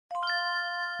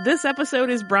This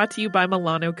episode is brought to you by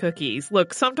Milano Cookies.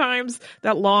 Look, sometimes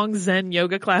that long Zen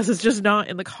yoga class is just not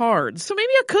in the cards, so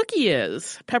maybe a cookie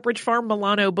is. Pepperidge Farm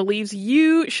Milano believes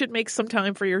you should make some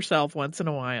time for yourself once in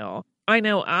a while. I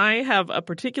know I have a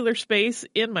particular space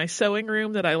in my sewing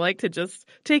room that I like to just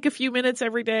take a few minutes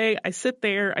every day. I sit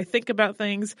there, I think about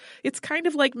things. It's kind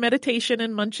of like meditation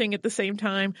and munching at the same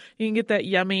time. You can get that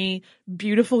yummy,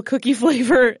 beautiful cookie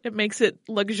flavor. It makes it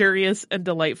luxurious and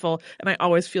delightful, and I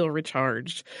always feel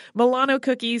recharged. Milano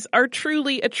cookies are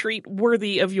truly a treat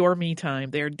worthy of your me time.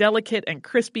 They're delicate and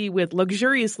crispy with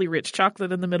luxuriously rich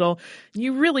chocolate in the middle.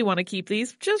 You really want to keep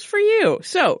these just for you.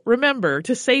 So remember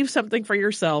to save something for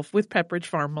yourself with Pepperidge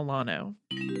Farm Milano.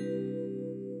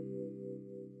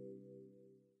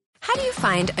 How do you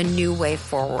find a new way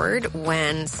forward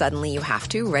when suddenly you have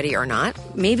to, ready or not?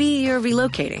 Maybe you're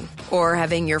relocating. Or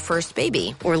having your first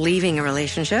baby. Or leaving a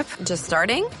relationship. Just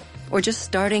starting? Or just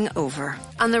starting over.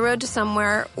 On the road to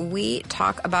somewhere, we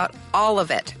talk about all of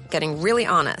it, getting really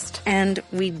honest. And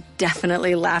we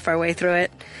definitely laugh our way through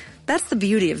it. That's the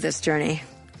beauty of this journey.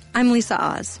 I'm Lisa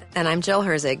Oz. And I'm Jill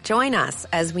Herzig. Join us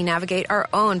as we navigate our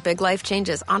own big life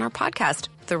changes on our podcast,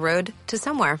 The Road to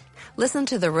Somewhere. Listen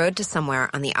to The Road to Somewhere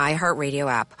on the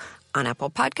iHeartRadio app, on Apple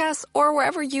Podcasts, or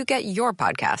wherever you get your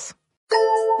podcasts.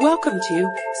 Welcome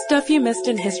to Stuff You Missed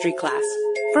in History Class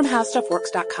from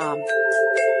HowStuffWorks.com.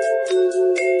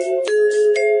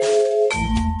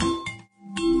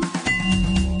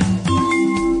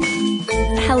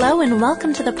 Hello and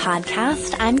welcome to the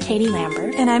podcast. I'm Katie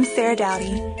Lambert. And I'm Sarah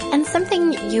Dowdy. And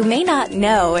something you may not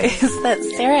know is that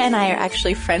Sarah and I are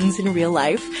actually friends in real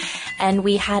life. And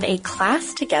we had a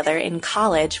class together in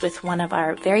college with one of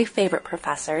our very favorite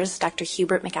professors, Dr.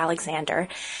 Hubert McAlexander.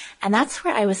 And that's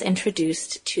where I was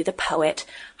introduced to the poet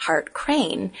Hart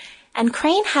Crane. And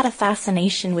Crane had a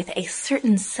fascination with a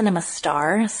certain cinema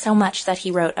star, so much that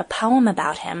he wrote a poem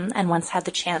about him and once had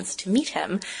the chance to meet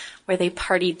him, where they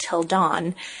partied till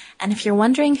dawn. And if you're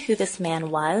wondering who this man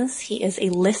was, he is a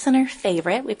listener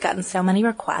favorite. We've gotten so many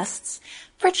requests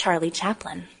for Charlie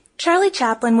Chaplin. Charlie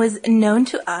Chaplin was known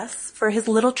to us for his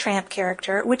Little Tramp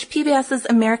character, which PBS's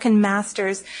American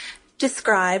Masters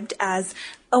described as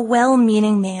a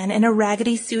well-meaning man in a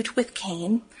raggedy suit with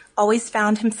cane, always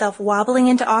found himself wobbling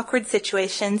into awkward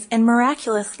situations and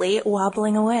miraculously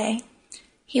wobbling away.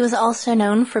 He was also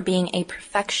known for being a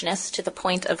perfectionist to the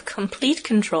point of complete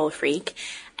control freak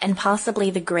and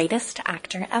possibly the greatest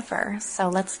actor ever. So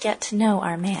let's get to know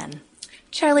our man.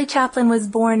 Charlie Chaplin was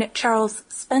born Charles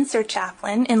Spencer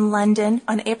Chaplin in London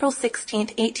on April 16,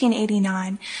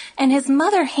 1889, and his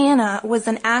mother, Hannah, was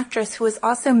an actress who was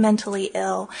also mentally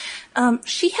ill.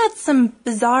 She had some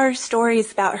bizarre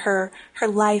stories about her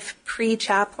life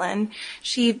pre-Chaplin.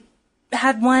 She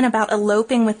had one about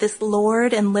eloping with this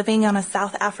lord and living on a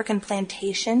South African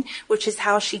plantation, which is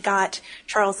how she got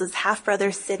Charles's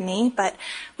half-brother Sidney, but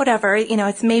whatever,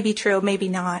 it's maybe true, maybe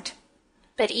not.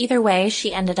 But either way,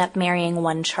 she ended up marrying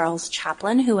one Charles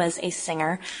Chaplin, who was a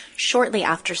singer, shortly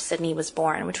after Sidney was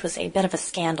born, which was a bit of a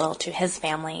scandal to his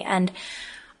family. And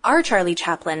our Charlie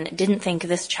Chaplin didn't think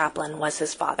this Chaplin was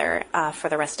his father for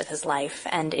the rest of his life.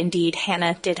 And indeed,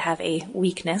 Hannah did have a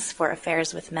weakness for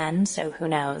affairs with men, so who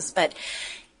knows. But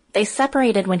they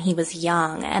separated when he was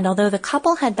young, and although the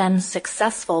couple had been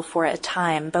successful for a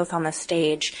time, both on the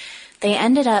stage, they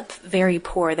ended up very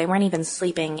poor. They weren't even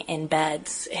sleeping in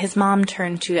beds. His mom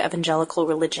turned to evangelical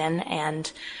religion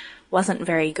and wasn't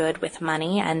very good with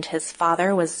money, and his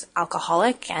father was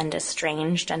alcoholic and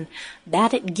estranged and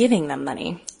bad at giving them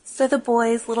money. So the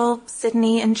boys, little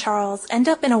Sidney and Charles, end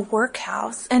up in a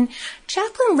workhouse, and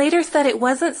Chaplin later said it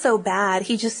wasn't so bad.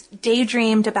 He just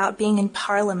daydreamed about being in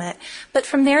Parliament. But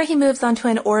from there he moves on to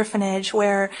an orphanage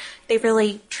where they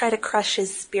really try to crush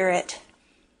his spirit.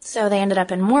 So they ended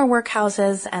up in more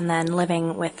workhouses and then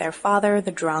living with their father, the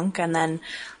drunk, and then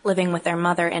living with their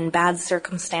mother in bad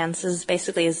circumstances,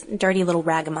 basically as dirty little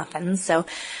ragamuffins. So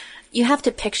you have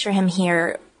to picture him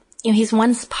here. He's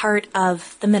once part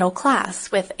of the middle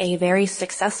class with a very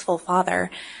successful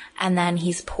father, and then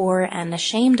he's poor and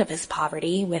ashamed of his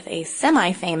poverty with a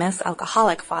semi-famous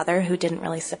alcoholic father who didn't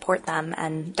really support them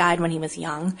and died when he was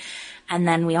young. And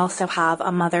then we also have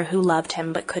a mother who loved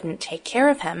him but couldn't take care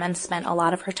of him and spent a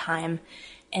lot of her time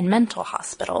in mental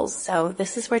hospitals. So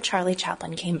this is where Charlie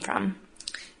Chaplin came from.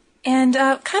 And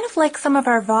kind of like some of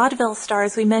our vaudeville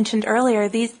stars we mentioned earlier,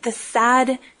 the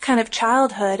sad kind of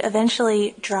childhood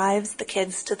eventually drives the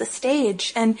kids to the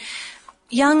stage. And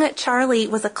Young Charlie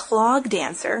was a clog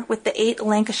dancer with the 8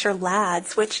 Lancashire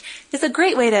Lads, which is a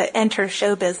great way to enter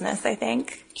show business, I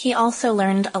think. He also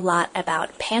learned a lot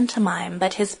about pantomime,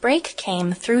 but his break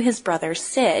came through his brother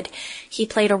Sid. He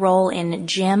played a role in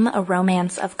Jim, A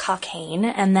Romance of Cockaigne,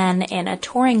 and then in a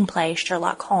touring play,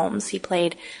 Sherlock Holmes. He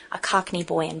played a Cockney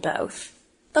boy in both.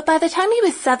 But by the time he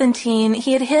was 17,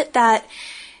 he had hit that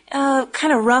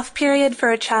kind of rough period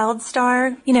for a child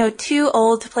star. You know, too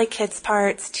old to play kids'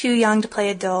 parts, too young to play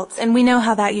adults, and we know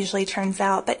how that usually turns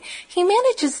out. But he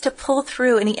manages to pull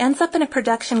through, and he ends up in a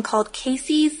production called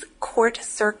Casey's Court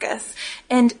Circus,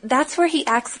 and that's where he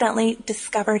accidentally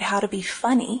discovered how to be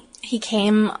funny. He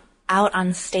came out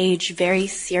on stage very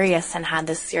serious and had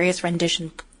this serious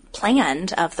rendition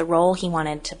planned of the role he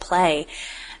wanted to play.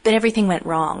 But everything went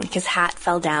wrong. His hat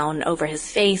fell down over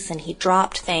his face and he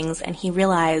dropped things, and he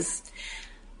realized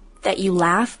that you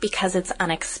laugh because it's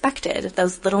unexpected.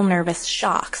 Those little nervous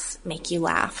shocks make you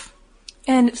laugh.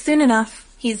 And soon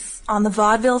enough, he's on the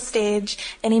vaudeville stage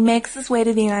and he makes his way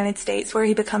to the United States where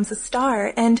he becomes a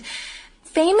star. And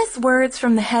famous words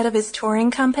from the head of his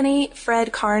touring company,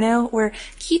 Fred Carno, were,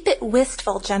 "Keep it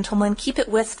wistful, gentlemen, keep it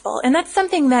wistful." And that's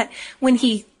something that when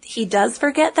he does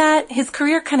forget that, his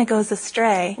career kind of goes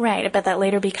astray. Right, but that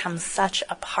later becomes such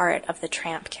a part of the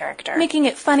Tramp character. Making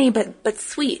it funny but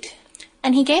sweet.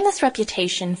 And he gained this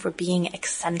reputation for being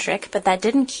eccentric, but that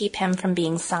didn't keep him from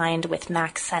being signed with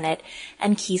Mack Sennett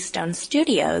and Keystone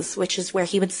Studios, which is where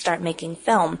he would start making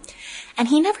film. And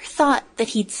he never thought that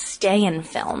he'd stay in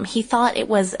film. He thought it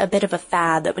was a bit of a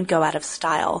fad that would go out of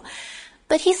style.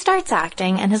 But he starts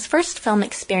acting, and his first film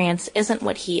experience isn't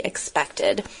what he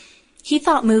expected. He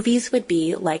thought movies would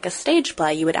be like a stage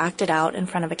play. You would act it out in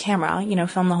front of a camera,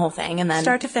 film the whole thing, and then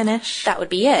start to finish. That would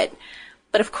be it.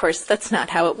 But of course, that's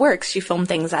not how it works. You film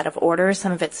things out of order.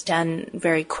 Some of it's done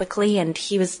very quickly, and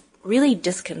he was really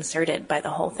disconcerted by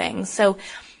the whole thing. So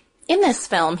in this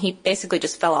film, he basically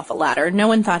just fell off a ladder. No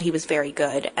one thought he was very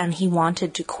good, and he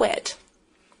wanted to quit.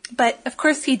 But, of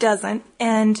course, he doesn't,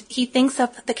 and he thinks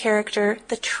up the character,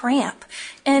 the Tramp.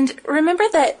 And remember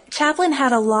that Chaplin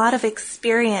had a lot of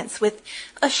experience with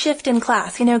a shift in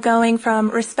class, going from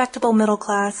respectable middle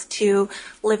class to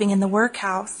living in the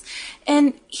workhouse.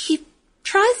 And he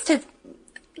tries to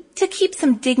keep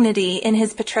some dignity in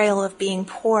his portrayal of being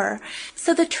poor.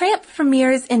 So the Tramp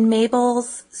premieres in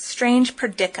Mabel's Strange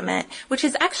Predicament, which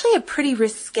is actually a pretty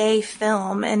risque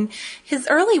film, and his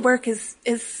early work is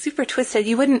super twisted.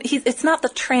 It's not the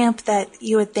Tramp that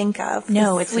you would think of.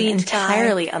 No, it's an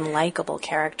entirely unlikable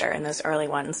character in those early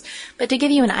ones. But to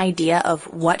give you an idea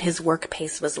of what his work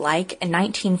pace was like, in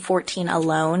 1914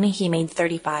 alone, he made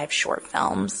 35 short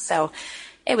films. So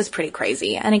it was pretty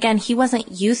crazy. And again, he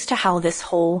wasn't used to how this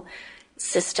whole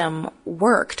system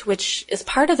worked, which is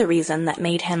part of the reason that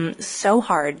made him so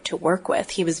hard to work with.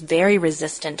 He was very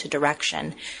resistant to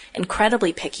direction,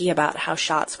 incredibly picky about how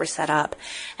shots were set up,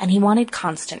 and he wanted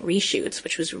constant reshoots,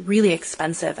 which was really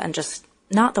expensive and just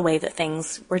not the way that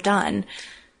things were done.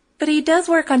 But he does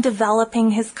work on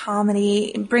developing his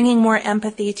comedy, bringing more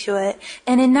empathy to it.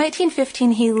 And in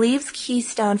 1915, he leaves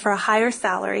Keystone for a higher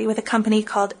salary with a company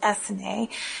called Essanay.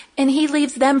 And he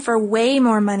leaves them for way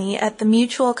more money at the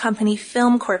Mutual Company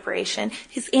Film Corporation.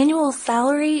 His annual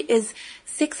salary is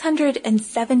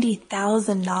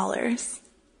 $670,000.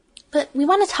 But we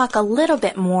want to talk a little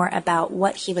bit more about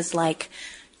what he was like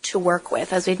to work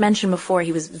with. As we'd mentioned before,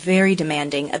 he was very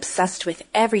demanding, obsessed with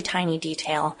every tiny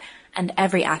detail and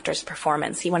every actor's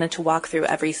performance. He wanted to walk through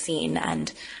every scene and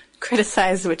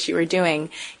criticize what you were doing.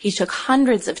 He took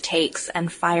hundreds of takes and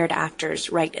fired actors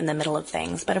right in the middle of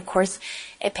things. But of course,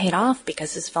 it paid off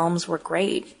because his films were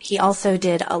great. He also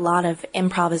did a lot of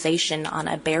improvisation on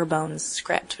a bare bones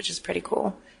script, which is pretty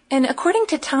cool. And according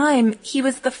to Time, he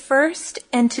was the first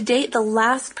and to date the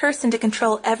last person to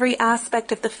control every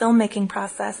aspect of the filmmaking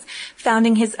process,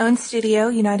 founding his own studio,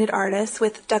 United Artists,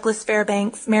 with Douglas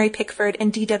Fairbanks, Mary Pickford,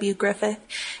 and D.W. Griffith,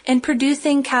 and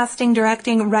producing, casting,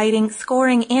 directing, writing,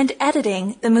 scoring, and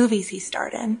editing the movies he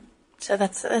starred in. So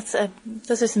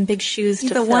those are some big shoes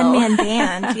to fill. The one-man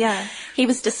band, yeah. He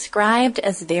was described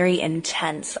as very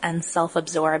intense and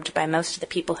self-absorbed by most of the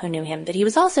people who knew him, but he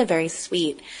was also very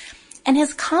sweet. And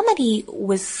his comedy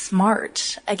was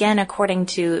smart. Again, according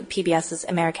to PBS's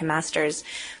American Masters,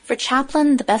 for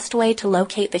Chaplin, the best way to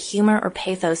locate the humor or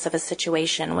pathos of a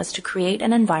situation was to create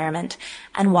an environment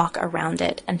and walk around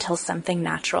it until something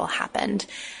natural happened.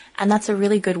 And that's a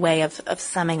really good way of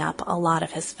summing up a lot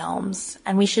of his films.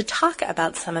 And we should talk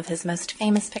about some of his most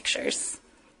famous pictures.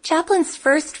 Chaplin's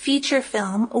first feature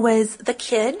film was The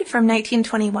Kid from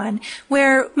 1921,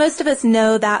 where most of us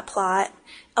know that plot.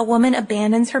 a woman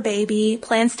abandons her baby,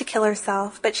 plans to kill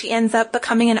herself, but she ends up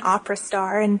becoming an opera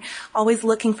star and always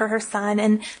looking for her son.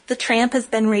 And the tramp has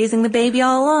been raising the baby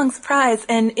all along, surprise.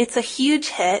 And it's a huge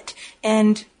hit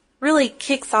and really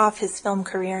kicks off his film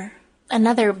career.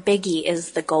 Another biggie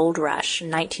is The Gold Rush,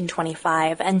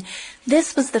 1925, and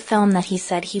this was the film that he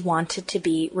said he wanted to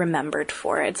be remembered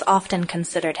for. It's often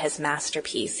considered his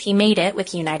masterpiece. He made it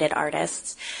with United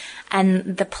Artists,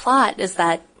 and the plot is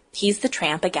that he's the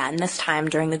tramp again, this time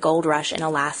during the gold rush in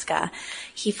Alaska.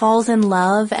 He falls in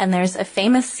love, and there's a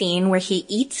famous scene where he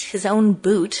eats his own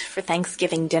boot for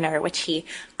Thanksgiving dinner, which he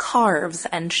carves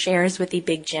and shares with the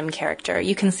Big Jim character.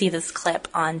 You can see this clip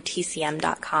on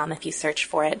tcm.com if you search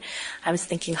for it. I was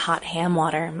thinking hot ham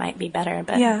water might be better,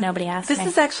 but nobody asked me. This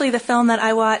is actually the film that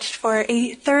I watched for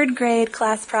a third grade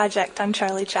class project on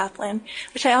Charlie Chaplin,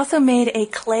 which I also made a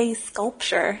clay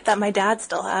sculpture that my dad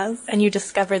still has. And you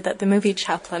discovered that the movie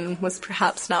Chaplin was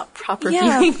perhaps not proper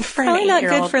viewing for an 8-year-old. Probably not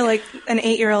good for like an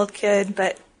 8-year-old kid,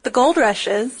 but The Gold Rush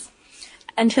is.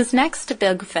 And his next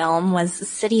big film was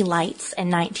City Lights in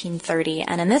 1930,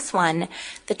 and in this one,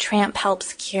 the tramp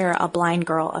helps cure a blind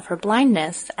girl of her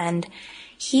blindness, and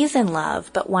he's in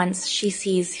love, but once she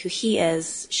sees who he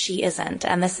is, she isn't.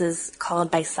 And this is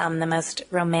called by some the most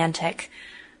romantic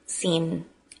scene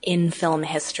in film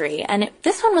history. And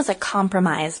this one was a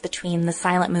compromise between the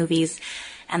silent movies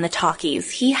and the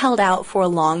talkies. He held out for a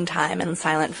long time in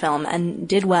silent film and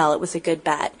did well. It was a good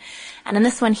bet. And in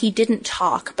this one, he didn't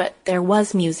talk, but there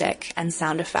was music and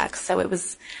sound effects, so it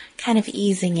was kind of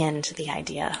easing into the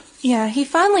idea. Yeah, he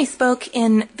finally spoke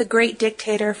in The Great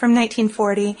Dictator from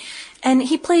 1940, and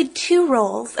he played two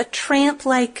roles, a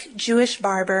tramp-like Jewish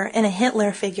barber and a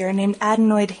Hitler figure named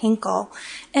Adenoid Hinkle.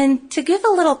 And to give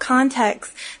a little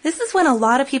context, this is when a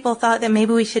lot of people thought that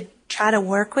maybe we should try to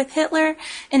work with Hitler,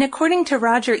 and according to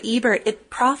Roger Ebert, it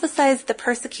prophesied the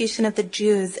persecution of the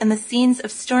Jews, and the scenes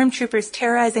of stormtroopers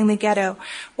terrorizing the ghetto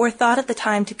were thought at the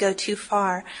time to go too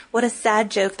far. What a sad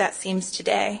joke that seems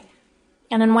today.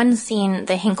 And in one scene,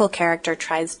 the Hinkle character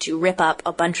tries to rip up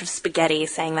a bunch of spaghetti,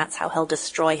 saying that's how he'll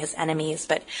destroy his enemies,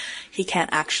 but he can't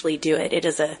actually do it. It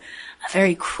is a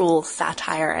very cruel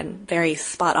satire and very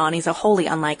spot on. He's a wholly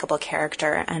unlikable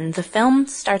character. And the film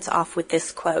starts off with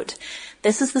this quote: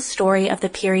 "This is the story of the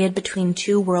period between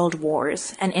two world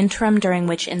wars, an interim during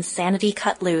which insanity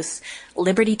cut loose,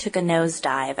 liberty took a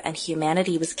nosedive, and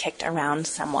humanity was kicked around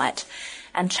somewhat."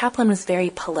 And Chaplin was very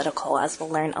political, as we'll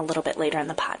learn a little bit later in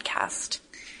the podcast.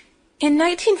 In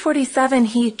 1947,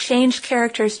 he changed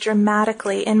characters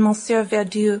dramatically in Monsieur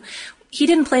Verdoux. He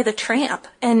didn't play the tramp,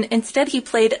 and instead he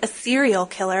played a serial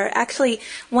killer, actually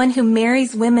one who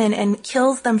marries women and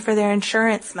kills them for their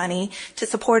insurance money to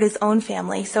support his own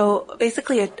family. So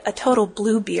basically a total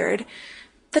Bluebeard.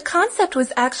 The concept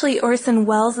was actually Orson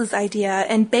Welles' idea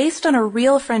and based on a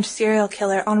real French serial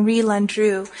killer, Henri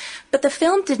Landru. But the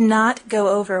film did not go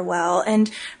over well,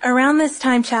 and around this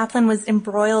time Chaplin was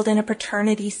embroiled in a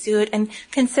paternity suit and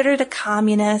considered a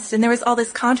communist, and there was all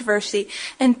this controversy,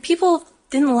 and people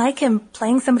didn't like him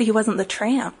playing somebody who wasn't the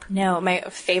tramp. No, my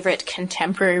favorite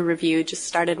contemporary review just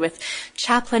started with,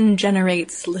 "Chaplin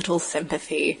generates little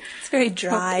sympathy." It's very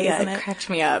dry, isn't it? It cracked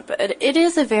me up. It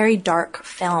is a very dark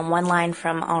film. One line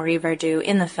from Henri Verdoux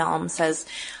in the film says,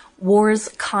 "War's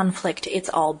conflict, it's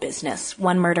all business.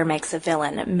 One murder makes a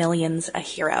villain, millions a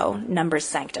hero. Numbers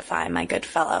sanctify, my good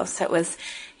fellow." So it was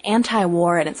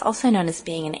anti-war, and it's also known as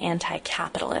being an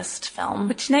anti-capitalist film.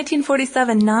 Which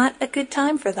 1947, not a good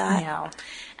time for that. No.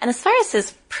 And as far as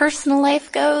his personal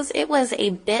life goes, it was a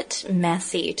bit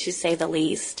messy, to say the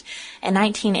least. In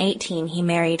 1918, he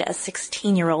married a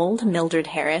 16-year-old, Mildred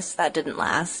Harris. That didn't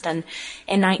last. And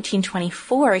in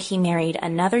 1924, he married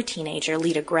another teenager,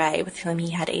 Lita Gray, with whom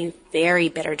he had a very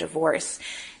bitter divorce.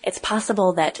 It's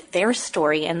possible that their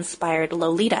story inspired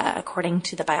Lolita, according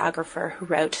to the biographer who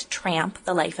wrote Tramp,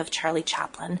 The Life of Charlie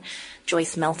Chaplin,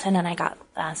 Joyce Milton, and I got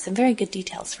some very good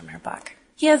details from her book.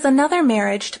 He has another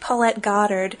marriage to Paulette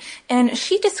Goddard, and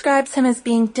she describes him as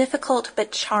being difficult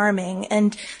but charming,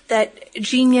 and that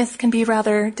genius can be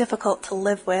rather difficult to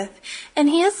live with. And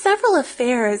he has several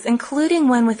affairs, including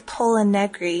one with Pola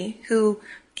Negri, who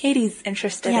Katie's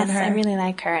interested in her. Yes, I really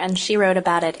like her, and she wrote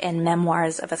about it in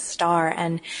Memoirs of a Star.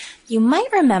 And you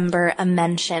might remember a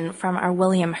mention from our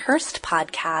William Hearst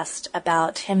podcast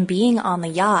about him being on the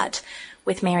yacht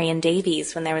with Marion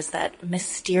Davies when there was that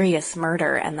mysterious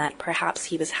murder and that perhaps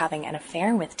he was having an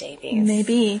affair with Davies.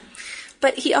 Maybe.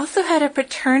 But he also had a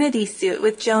paternity suit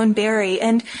with Joan Barry,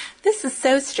 and this is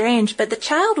so strange, but the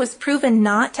child was proven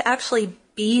not to actually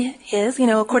be his,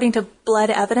 according to blood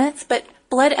evidence, but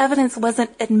blood evidence wasn't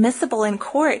admissible in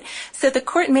court, so the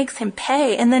court makes him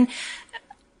pay, and then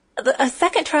a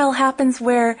second trial happens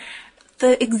where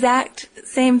the exact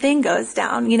same thing goes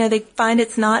down. They find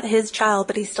it's not his child,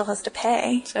 but he still has to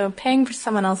pay. So paying for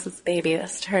someone else's baby,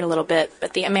 this hurt a little bit,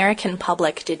 but the American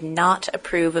public did not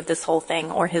approve of this whole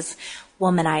thing or his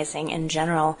womanizing in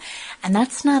general. And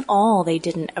that's not all they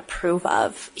didn't approve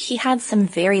of. He had some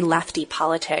very lefty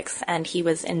politics, and he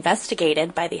was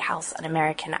investigated by the House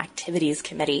Un-American Activities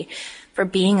Committee for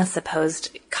being a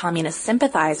supposed communist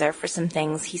sympathizer for some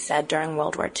things he said during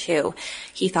World War II.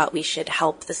 He thought we should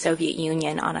help the Soviet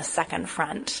Union on a second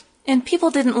front. And people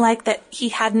didn't like that he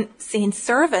hadn't seen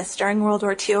service during World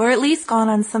War II, or at least gone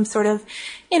on some sort of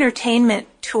entertainment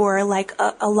tour like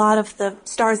a lot of the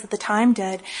stars at the time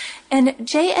did. And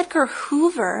J. Edgar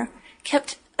Hoover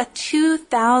kept a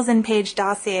 2,000-page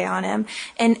dossier on him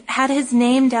and had his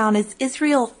name down as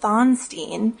Israel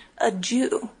Thonstein, a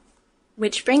Jew.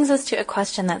 Which brings us to a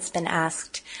question that's been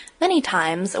asked many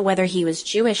times, whether he was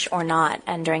Jewish or not.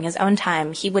 And during his own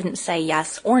time, he wouldn't say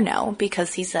yes or no,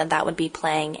 because he said that would be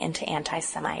playing into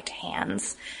anti-Semite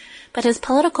hands. But his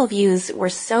political views were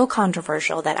so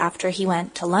controversial that after he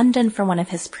went to London for one of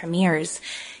his premieres,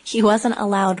 he wasn't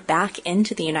allowed back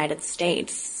into the United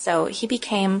States. So he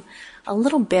became a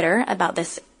little bitter about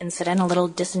this incident, a little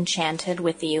disenchanted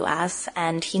with the U.S.,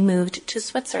 and he moved to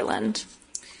Switzerland.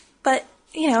 But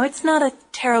it's not a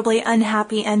terribly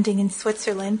unhappy ending in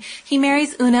Switzerland. He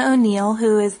marries Una O'Neill,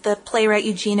 who is the playwright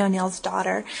Eugene O'Neill's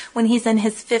daughter, when he's in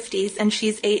his 50s and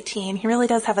she's 18. He really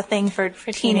does have a thing for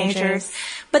teenagers.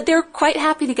 But they're quite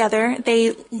happy together.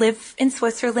 They live in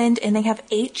Switzerland and they have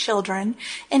 8 children.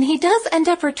 And he does end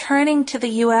up returning to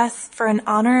the U.S. for an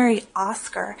honorary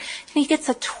Oscar. And he gets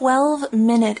a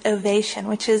 12-minute ovation,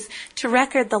 which is, to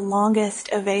record, the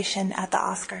longest ovation at the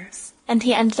Oscars. And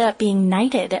he ended up being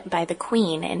knighted by the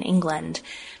Queen in England.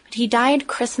 But he died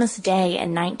Christmas Day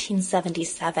in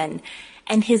 1977,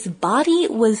 and his body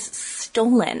was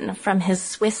stolen from his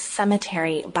Swiss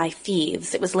cemetery by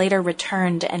thieves. It was later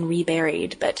returned and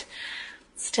reburied, but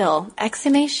still,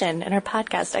 exhumation in our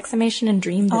podcast, exhumation and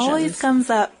dream visions. Always comes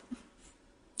up.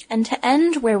 And to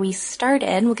end where we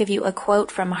started, we'll give you a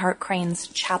quote from Hart Crane's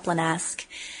Chaplin-esque.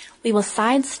 We will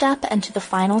sidestep and to the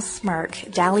final smirk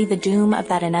dally the doom of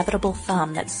that inevitable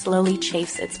thumb that slowly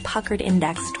chafes its puckered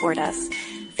index toward us,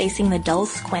 facing the dull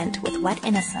squint with what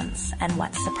innocence and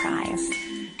what surprise.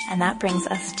 And that brings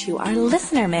us to our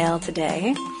listener mail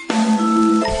today.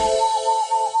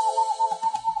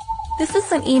 This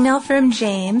is an email from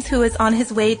James, who was on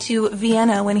his way to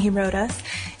Vienna when he wrote us.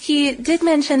 He did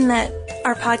mention that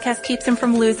our podcast keeps him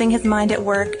from losing his mind at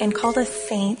work and called us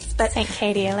saints. But St.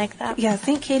 Katie, I like that. Yeah,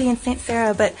 St. Katie and St.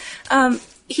 Sarah. But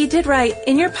he did write,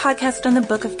 in your podcast on the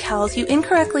Book of Kells, you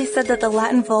incorrectly said that the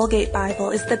Latin Vulgate Bible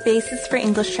is the basis for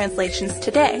English translations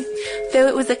today, though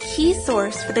it was a key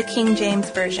source for the King James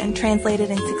Version, translated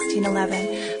in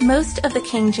 1611. Most of the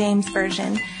King James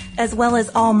Version, as well as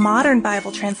all modern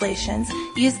Bible translations,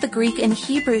 use the Greek and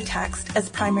Hebrew text as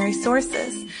primary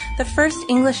sources. The first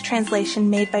English translation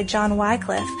made by John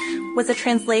Wycliffe was a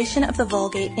translation of the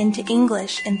Vulgate into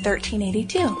English in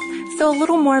 1382. So a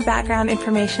little more background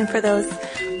information for those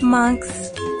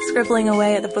monks scribbling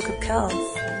away at the Book of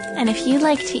Kells. And if you'd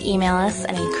like to email us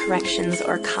any corrections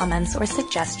or comments or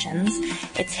suggestions,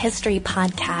 it's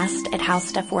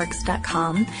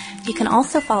historypodcast@howstuffworks.com. You can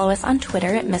also follow us on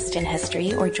Twitter at Missed in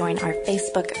History or join our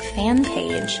Facebook fan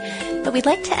page. But we'd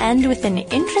like to end with an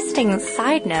interesting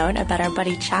side note about our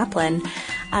buddy Chaplin.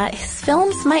 His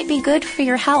films might be good for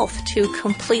your health to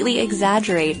completely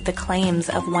exaggerate the claims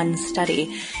of one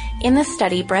study. In the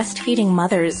study, breastfeeding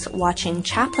mothers watching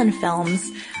Chaplin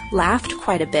films laughed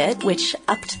quite a bit, which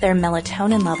upped their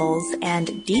melatonin levels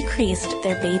and decreased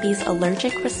their baby's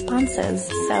allergic responses.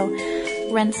 So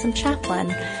rent some Chaplin.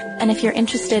 And if you're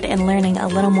interested in learning a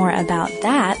little more about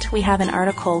that, we have an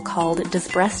article called Does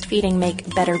Breastfeeding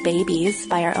Make Better Babies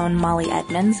by our own Molly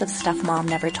Edmonds of Stuff Mom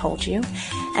Never Told You.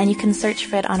 And you can search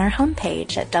for it on our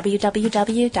homepage at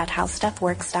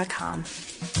www.howstuffworks.com.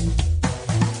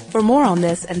 For more on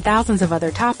this and thousands of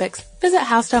other topics, visit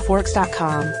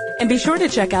howstuffworks.com. And be sure to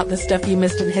check out the Stuff You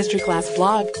Missed in History Class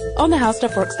blog on the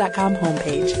howstuffworks.com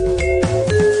homepage.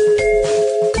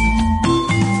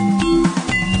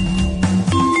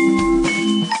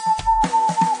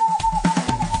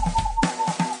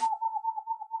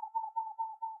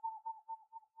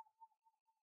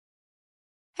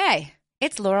 Hey,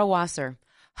 it's Laura Wasser,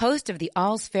 host of the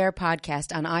All's Fair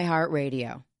podcast on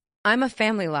iHeartRadio. I'm a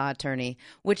family law attorney,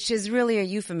 which is really a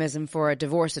euphemism for a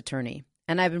divorce attorney,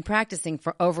 and I've been practicing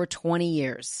for over 20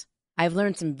 years. I've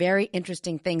learned some very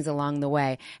interesting things along the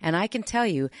way, and I can tell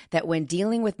you that when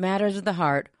dealing with matters of the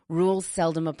heart, rules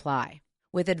seldom apply.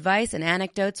 with advice and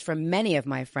anecdotes from many of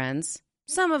my friends,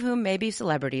 some of whom may be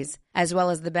celebrities, as well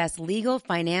as the best legal,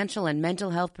 financial, and mental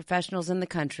health professionals in the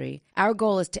country. Our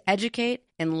goal is to educate,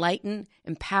 enlighten,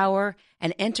 empower,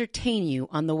 and entertain you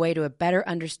on the way to a better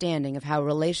understanding of how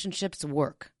relationships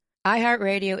work.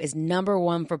 iHeartRadio is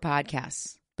 #1 for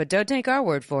podcasts. But don't take our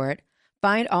word for it.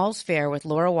 Find All's Fair with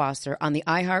Laura Wasser on the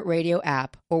iHeartRadio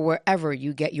app or wherever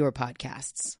you get your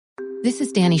podcasts. This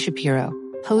is Dani Shapiro,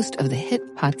 host of the hit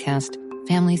podcast,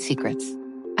 Family Secrets.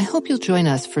 I hope you'll join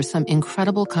us for some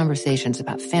incredible conversations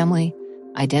about family,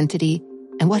 identity,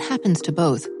 and what happens to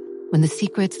both when the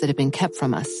secrets that have been kept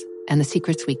from us and the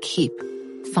secrets we keep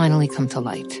finally come to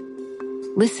light.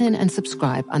 Listen and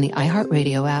subscribe on the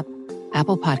iHeartRadio app,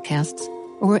 Apple Podcasts,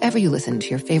 or wherever you listen to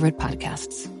your favorite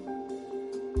podcasts.